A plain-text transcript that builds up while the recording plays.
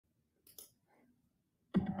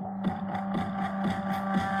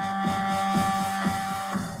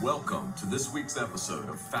this week's episode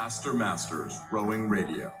of Faster Masters Rowing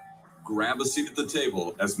Radio. Grab a seat at the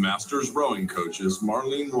table as Masters rowing coaches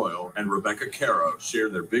Marlene Royal and Rebecca Caro share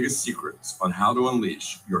their biggest secrets on how to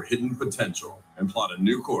unleash your hidden potential and plot a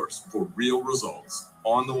new course for real results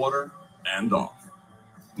on the water and off.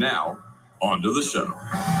 Now, on to the show.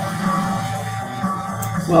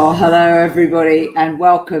 Well, hello everybody, and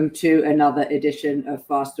welcome to another edition of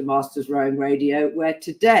Faster Masters Rowing Radio, where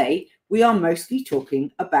today we are mostly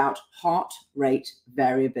talking about heart rate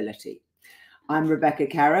variability. I'm Rebecca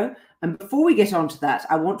Caro, and before we get on to that,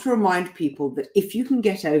 I want to remind people that if you can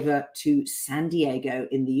get over to San Diego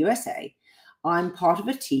in the USA, I'm part of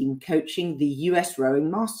a team coaching the US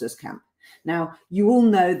Rowing Masters Camp. Now, you all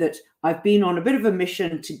know that I've been on a bit of a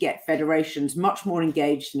mission to get federations much more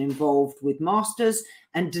engaged and involved with masters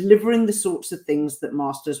and delivering the sorts of things that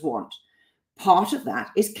masters want. Part of that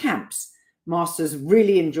is camps. Masters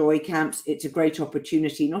really enjoy camps. It's a great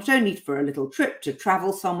opportunity, not only for a little trip to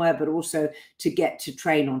travel somewhere, but also to get to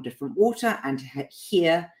train on different water and to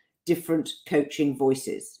hear different coaching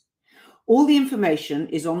voices. All the information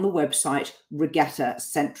is on the website Regatta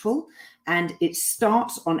Central, and it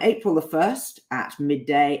starts on April the 1st at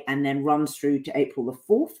midday and then runs through to April the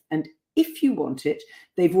 4th. And if you want it,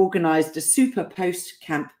 they've organized a super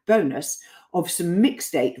post-camp bonus of some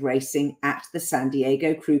mixed date racing at the San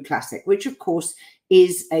Diego Crew Classic, which of course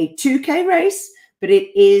is a 2K race, but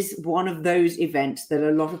it is one of those events that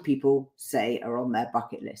a lot of people say are on their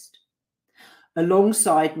bucket list.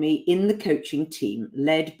 Alongside me in the coaching team,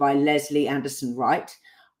 led by Leslie Anderson-Wright,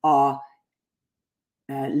 are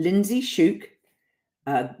Lindsay Shuk,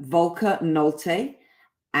 Volker Nolte,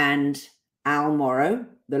 and Al Morrow.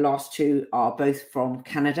 The last two are both from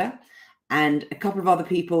Canada, and a couple of other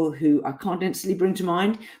people who I can't instantly bring to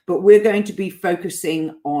mind, but we're going to be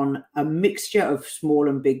focusing on a mixture of small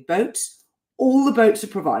and big boats. All the boats are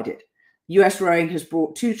provided. US Rowing has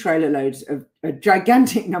brought 2 trailer loads of a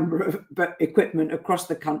gigantic number of equipment across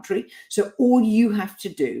the country. So all you have to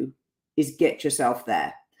do is get yourself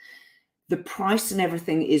there. The price and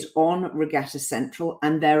everything is on Regatta Central,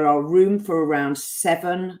 and there are room for around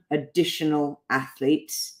 7 additional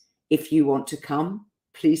athletes. If you want to come,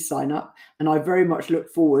 please sign up. And I very much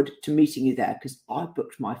look forward to meeting you there because I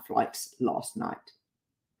booked my flights last night.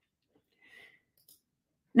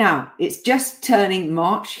 Now, it's just turning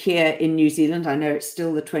March here in New Zealand. I know it's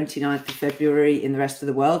still the 29th of February in the rest of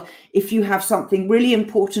the world. If you have something really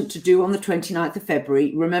important to do on the 29th of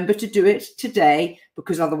February, remember to do it today,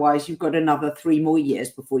 because otherwise you've got another 3 more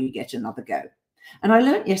years before you get another go. And I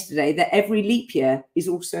learned yesterday that every leap year is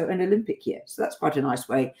also an Olympic year. So that's quite a nice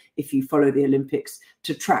way, if you follow the Olympics,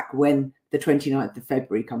 to track when the 29th of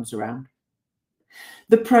February comes around.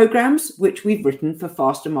 The programs which we've written for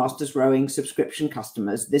Faster Masters Rowing subscription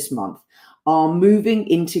customers this month are moving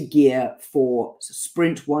into gear for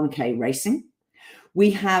Sprint 1K racing.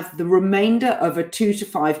 We have the remainder of a 2 to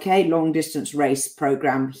 5K long distance race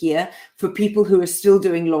program here for people who are still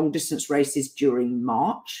doing long distance races during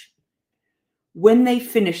March. When they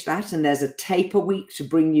finish that, and there's a taper week to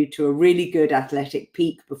bring you to a really good athletic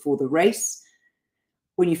peak before the race,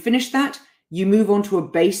 when you finish that, you move on to a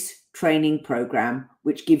base training program,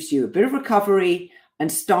 which gives you a bit of recovery and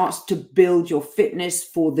starts to build your fitness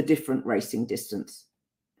for the different racing distance.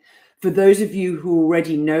 For those of you who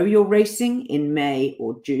already know you're racing in May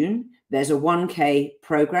or June, there's a 1K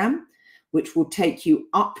program, which will take you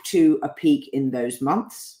up to a peak in those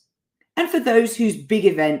months. And for those whose big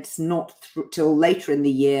events not till later in the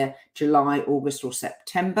year, July, August or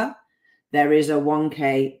September, there is a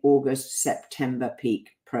 1K August-September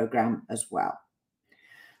peak program as well.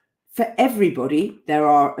 For everybody, there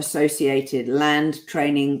are associated land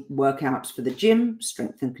training workouts for the gym,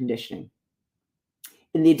 strength and conditioning.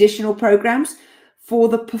 In the additional programs, for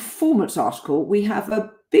the performance article, we have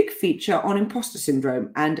a big feature on imposter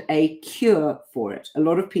syndrome and a cure for it. A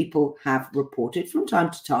lot of people have reported from time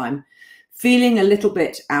to time feeling a little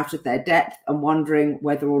bit out of their depth and wondering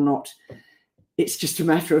whether or not it's just a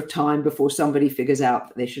matter of time before somebody figures out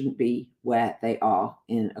that they shouldn't be where they are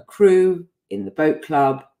in a crew, in the boat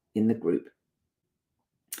club, in the group.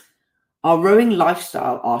 Our rowing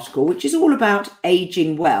lifestyle article, which is all about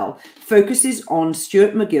aging well, focuses on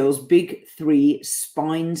Stuart McGill's big 3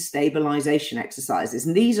 spine stabilization exercises.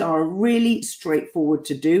 And these are really straightforward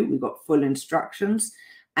to do. We've got full instructions,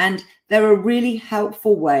 and they're a really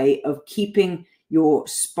helpful way of keeping your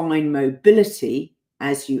spine mobility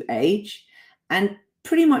as you age. And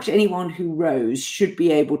pretty much anyone who rows should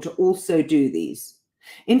be able to also do these.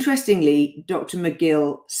 Interestingly, Dr.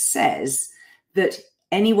 McGill says that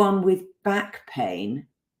anyone with back pain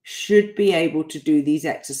should be able to do these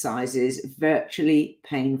exercises virtually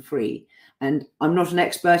pain-free. And I'm not an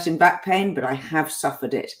expert in back pain, but I have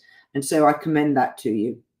suffered it. And so I commend that to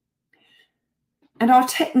you. And our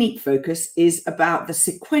technique focus is about the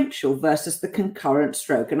sequential versus the concurrent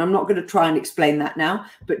stroke. And I'm not going to try and explain that now,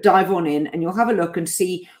 but dive on in and you'll have a look and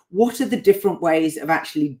see what are the different ways of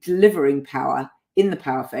actually delivering power in the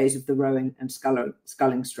power phase of the rowing and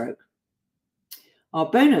sculling stroke. Our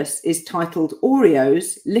bonus is titled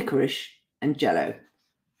Oreos, Licorice and Jello.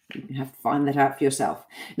 You have to find that out for yourself.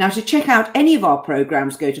 Now, to check out any of our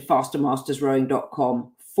programs, go to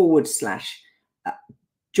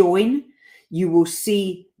fastermastersrowing.com/join. You will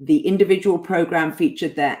see the individual program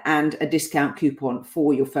featured there and a discount coupon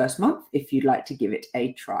for your first month if you'd like to give it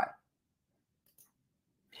a try.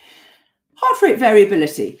 Heart rate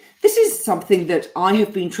variability. This is something that I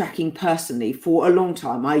have been tracking personally for a long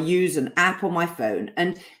time. I use an app on my phone,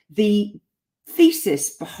 and the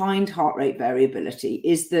thesis behind heart rate variability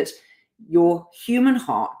is that your human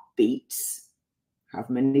heart beats how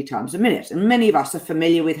many times a minute. And many of us are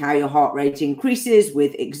familiar with how your heart rate increases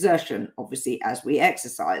with exertion, obviously, as we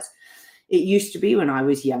exercise. It used to be when I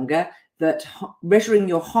was younger that measuring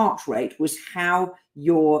your heart rate was how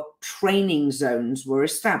your training zones were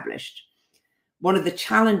established. One of the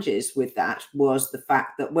challenges with that was the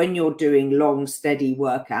fact that when you're doing long, steady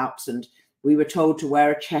workouts, and we were told to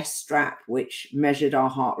wear a chest strap, which measured our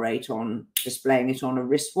heart rate on displaying it on a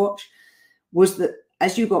wristwatch, was that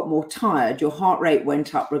as you got more tired, your heart rate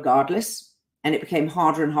went up regardless, and it became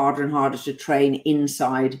harder and harder and harder to train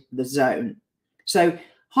inside the zone. So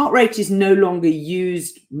heart rate is no longer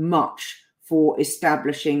used much for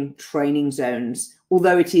establishing training zones,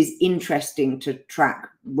 although it is interesting to track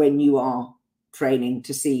when you are training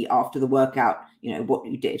to see after the workout, what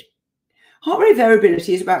you did. Heart rate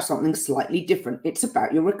variability is about something slightly different. It's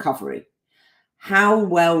about your recovery. How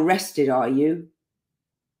well rested are you?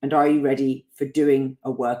 And are you ready for doing a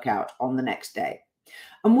workout on the next day?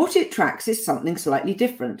 And what it tracks is something slightly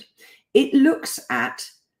different. It looks at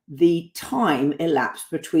the time elapsed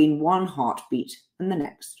between one heartbeat and the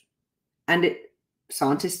next. And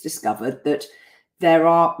scientists discovered that there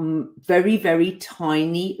are very, very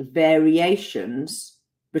tiny variations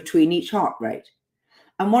between each heart rate.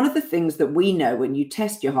 And one of the things that we know when you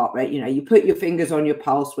test your heart rate, you put your fingers on your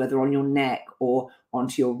pulse, whether on your neck or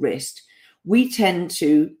onto your wrist, we tend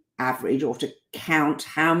to average or to count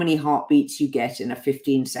how many heartbeats you get in a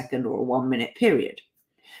 15-second or a 1-minute period.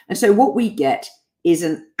 And so what we get is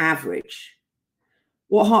an average.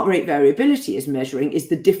 What heart rate variability is measuring is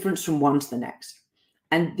the difference from one to the next.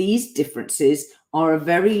 And these differences are a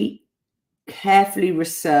very carefully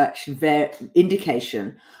researched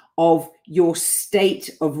indication of your state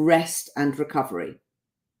of rest and recovery.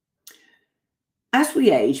 As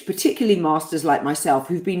we age, particularly masters like myself,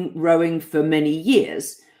 who've been rowing for many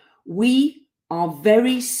years, we are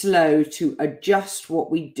very slow to adjust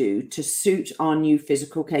what we do to suit our new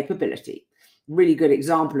physical capability. Really good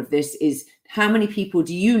example of this is how many people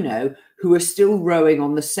do you know who are still rowing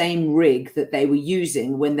on the same rig that they were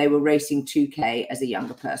using when they were racing 2K as a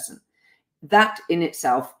younger person? That in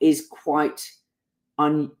itself is quite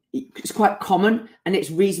common, and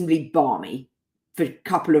it's reasonably balmy for a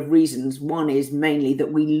couple of reasons. One is mainly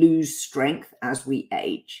that we lose strength as we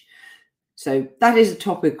age. So that is a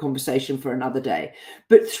topic of conversation for another day.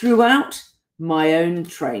 But throughout my own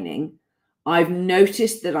training, I've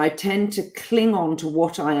noticed that I tend to cling on to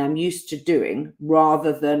what I am used to doing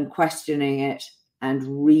rather than questioning it and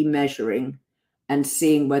remeasuring and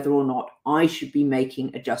seeing whether or not I should be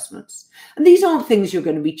making adjustments. And these aren't things you're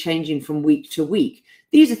going to be changing from week to week.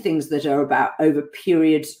 These are things that are about over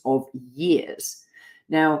periods of years.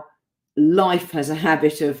 Now, life has a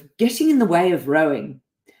habit of getting in the way of rowing.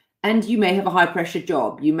 And you may have a high pressure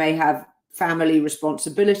job. You may have family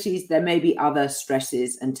responsibilities. There may be other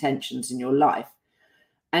stresses and tensions in your life.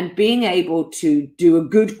 And being able to do a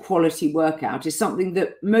good quality workout is something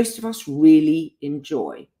that most of us really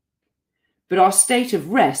enjoy. But our state of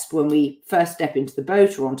rest when we first step into the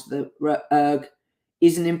boat or onto the erg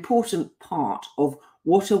is an important part of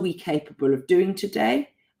what are we capable of doing today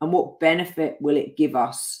and what benefit will it give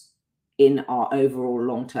us in our overall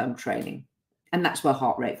long-term training. And that's where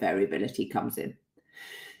heart rate variability comes in.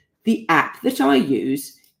 The app that I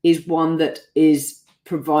use is one that is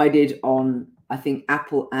provided on, I think,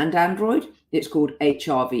 Apple and Android. It's called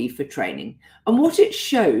HRV for training. And what it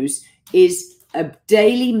shows is a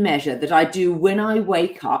daily measure that I do when I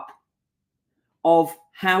wake up of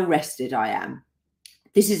how rested I am.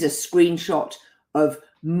 This is a screenshot of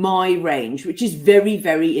my range, which is very,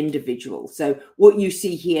 very individual. So what you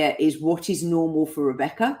see here is what is normal for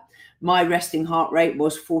Rebecca. My resting heart rate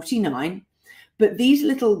was 49, but these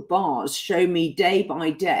little bars show me day by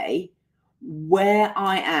day where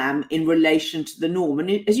I am in relation to the norm.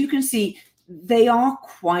 And as you can see, they are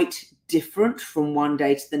quite different from one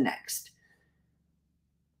day to the next.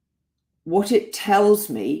 What it tells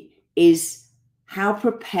me is how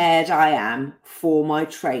prepared I am for my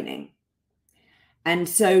training. And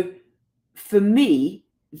so for me,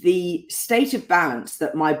 the state of balance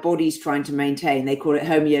that my body's trying to maintain, they call it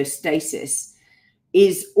homeostasis,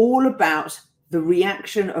 is all about the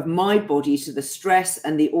reaction of my body to the stress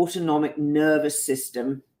and the autonomic nervous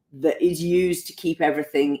system that is used to keep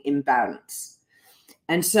everything in balance.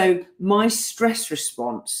 And so my stress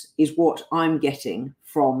response is what I'm getting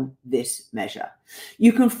from this measure.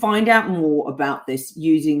 You can find out more about this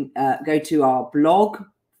using, go to our blog,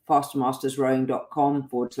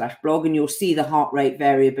 fastermastersrowing.com/blog, and you'll see the heart rate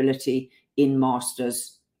variability in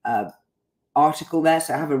Masters article there.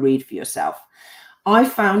 So have a read for yourself. I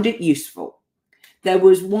found it useful. There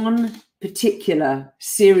was one particular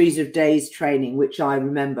series of days training, which I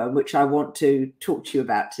remember, which I want to talk to you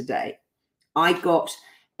about today. I got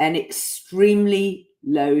an extremely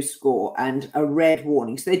low score and a red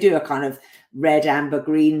warning. So they do a kind of red, amber,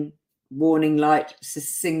 green warning light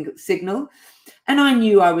signal. And I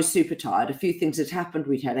knew I was super tired. A few things had happened.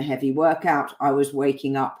 We'd had a heavy workout. I was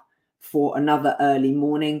waking up for another early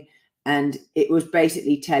morning. And it was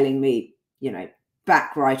basically telling me,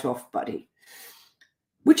 back right off, buddy,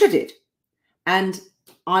 which I did. And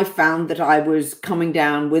I found that I was coming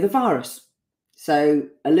down with a virus. So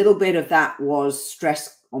a little bit of that was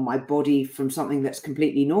stress on my body from something that's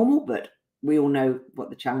completely normal, but we all know what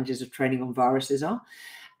the challenges of training on viruses are.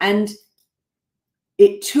 And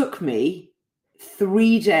it took me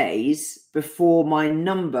 3 days before my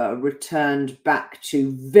number returned back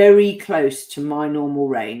to very close to my normal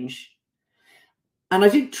range. And I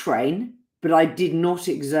did train, but I did not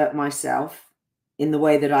exert myself in the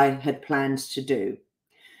way that I had planned to do.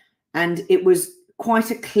 And it was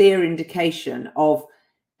quite a clear indication of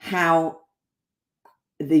how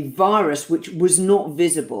the virus, which was not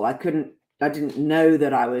visible, I didn't know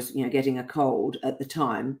that I was, getting a cold at the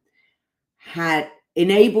time, had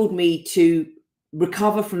enabled me to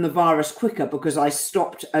recover from the virus quicker because I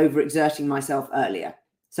stopped overexerting myself earlier.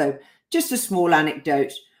 So just a small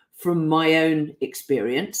anecdote from my own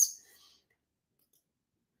experience.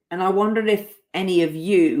 And I wondered if any of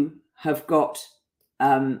you have got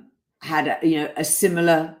had a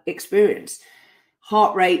similar experience.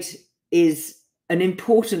 Heart rate is an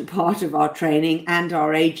important part of our training and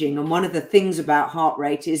our aging. And one of the things about heart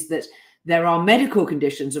rate is that there are medical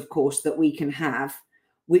conditions, of course, that we can have,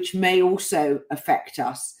 which may also affect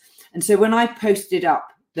us. And so when I posted up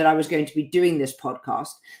that I was going to be doing this podcast,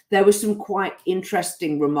 there were some quite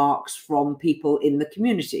interesting remarks from people in the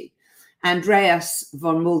community. Andreas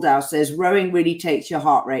von Muldau says, rowing really takes your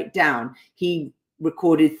heart rate down. He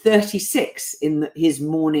recorded 36 in his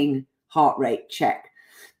morning heart rate check.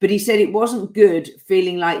 But he said it wasn't good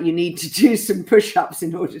feeling like you need to do some push-ups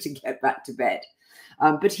in order to get back to bed.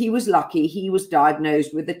 But he was lucky. He was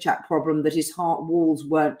diagnosed with the problem that his heart walls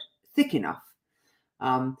weren't thick enough.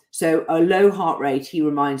 So a low heart rate, he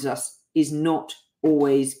reminds us, is not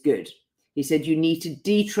always good. He said you need to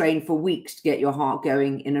detrain for weeks to get your heart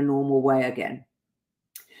going in a normal way again.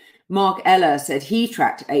 Mark Eller said he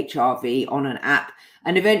tracked HRV on an app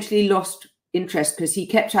and eventually lost interest because he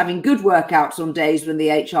kept having good workouts on days when the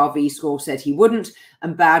HRV score said he wouldn't,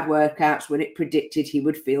 and bad workouts when it predicted he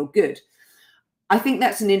would feel good. I think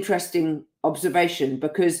that's an interesting observation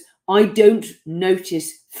because I don't notice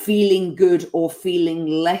feeling good or feeling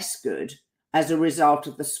less good as a result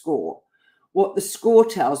of the score. What the score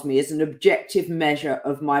tells me is an objective measure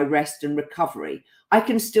of my rest and recovery. I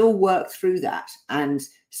can still work through that and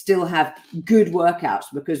still have good workouts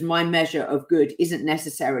because my measure of good isn't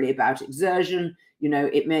necessarily about exertion.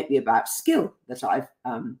 It may be about skill that I've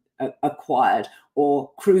acquired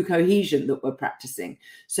or crew cohesion that we're practicing.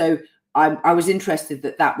 So I was interested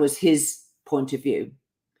that was his point of view.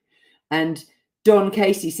 And Don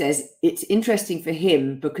Casey says it's interesting for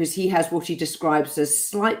him because he has what he describes as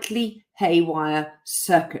slightly haywire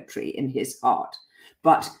circuitry in his heart.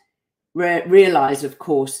 But realize, of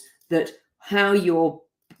course, that how your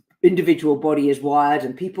individual body is wired,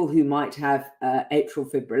 and people who might have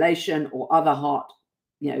atrial fibrillation or other heart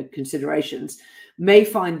considerations may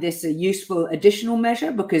find this a useful additional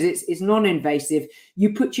measure because it's non-invasive.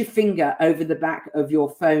 You put your finger over the back of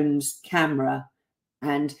your phone's camera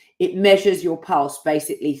and it measures your pulse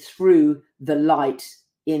basically through the light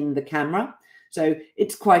in the camera. So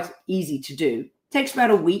it's quite easy to do. It takes about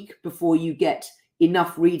a week before you get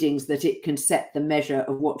enough readings that it can set the measure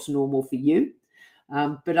of what's normal for you.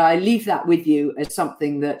 But I leave that with you as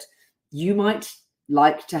something that you might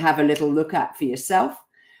like to have a little look at for yourself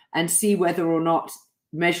and see whether or not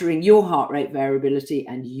measuring your heart rate variability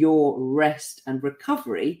and your rest and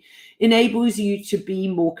recovery enables you to be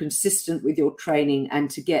more consistent with your training and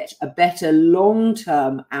to get a better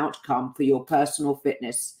long-term outcome for your personal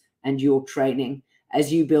fitness and your training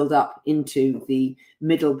as you build up into the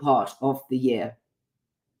middle part of the year.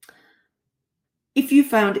 If you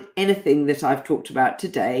found anything that I've talked about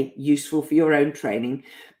today useful for your own training,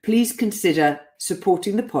 please consider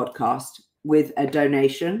supporting the podcast with a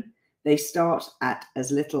donation. They start at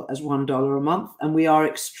as little as $1 a month, and we are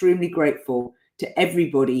extremely grateful to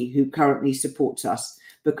everybody who currently supports us,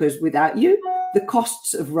 because without you, the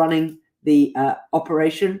costs of running the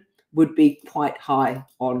operation would be quite high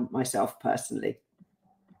on myself personally.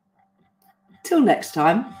 Till next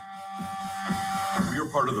time. We're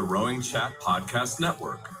part of the Rowing Chat Podcast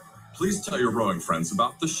Network. Please tell your rowing friends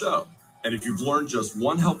about the show. And if you've learned just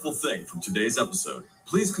one helpful thing from today's episode,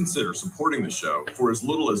 please consider supporting the show for as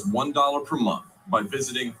little as $1 per month by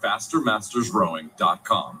visiting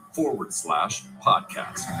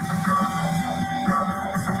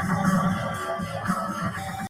fastermastersrowing.com/podcast.